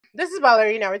This is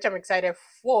Ballerina, which I'm excited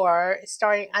for,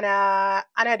 starring Anna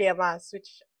de Armas,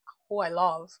 which who I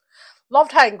love.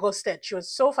 Loved her in Ghosted. She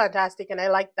was so fantastic, and I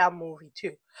liked that movie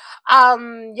too.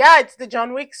 Yeah, it's the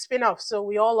John Wick spin-off, so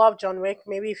we all love John Wick.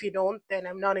 Maybe if you don't, then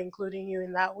I'm not including you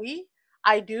in that we.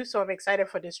 I do, so I'm excited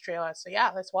for this trailer. So yeah,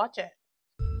 let's watch it.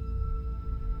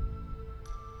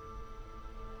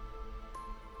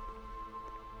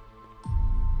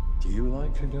 Do you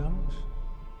like to dance?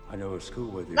 I know a school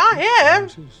where they Not teach him.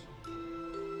 dances.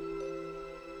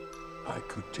 I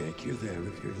could take you there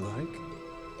if you'd like.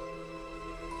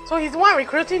 So he's the one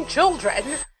recruiting children.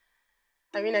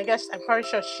 I mean, I guess I'm pretty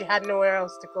sure she had nowhere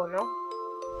else to go, no?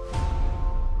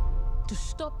 To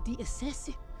stop the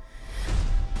assassin,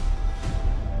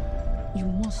 you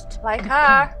must Like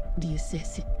become her. the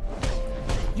assassin.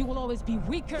 You will always be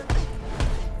weaker.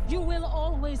 You will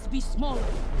always be smaller.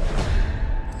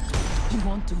 You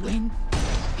want to win?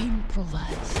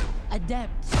 Improvise.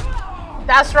 Adapt.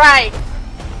 That's right.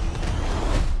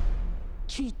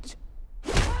 Cheat.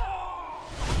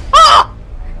 Oh!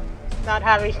 Not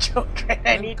having children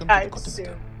anytime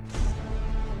soon.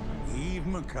 Eve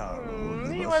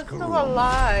Macaro. He was still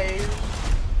alive.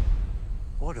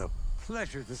 What a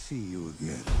pleasure to see you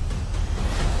again.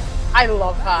 I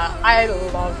love her. I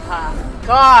love her.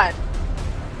 God.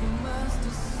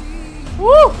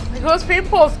 Woo! Those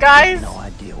pimples, guys. No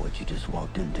idea what you just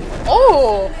walked into.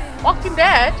 Oh, Walking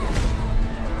Dead.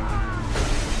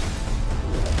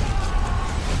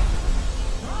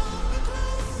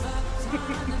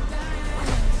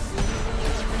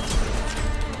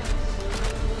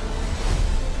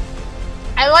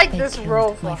 I like this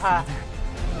role for her.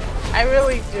 I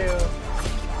really do.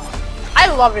 I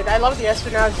love it. I love the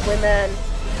espionage women.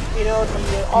 You know,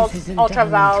 the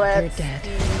ultraviolet.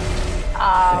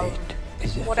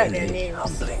 What are their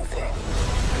names?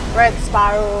 Red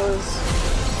Sparrows.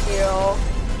 You know,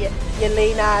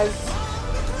 Yelena's.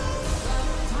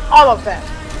 All of them.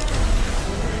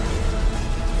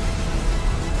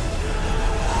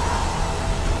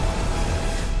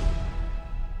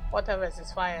 Whatever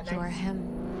is fire. You are him.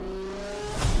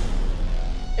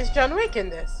 Is John Wick in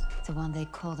this? The one they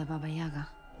call the Baba Yaga.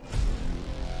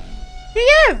 He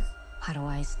is! How do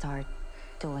I start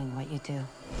doing what you do?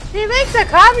 He makes a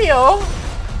cameo!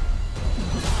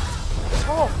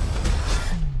 Oh.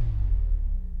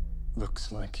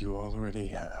 Looks like you already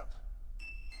have.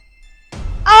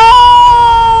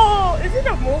 Oh! Is it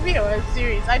a movie or a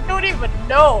series? I don't even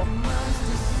know.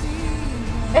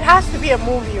 It has to be a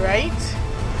movie, right?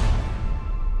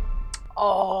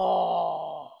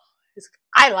 Oh.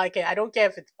 I like it. I don't care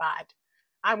if it's bad.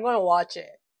 I'm gonna watch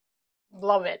it.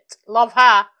 Love it. Love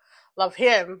her. Love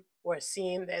him. We're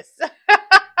seeing this.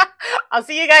 I'll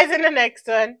see you guys in the next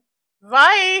one.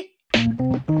 Bye.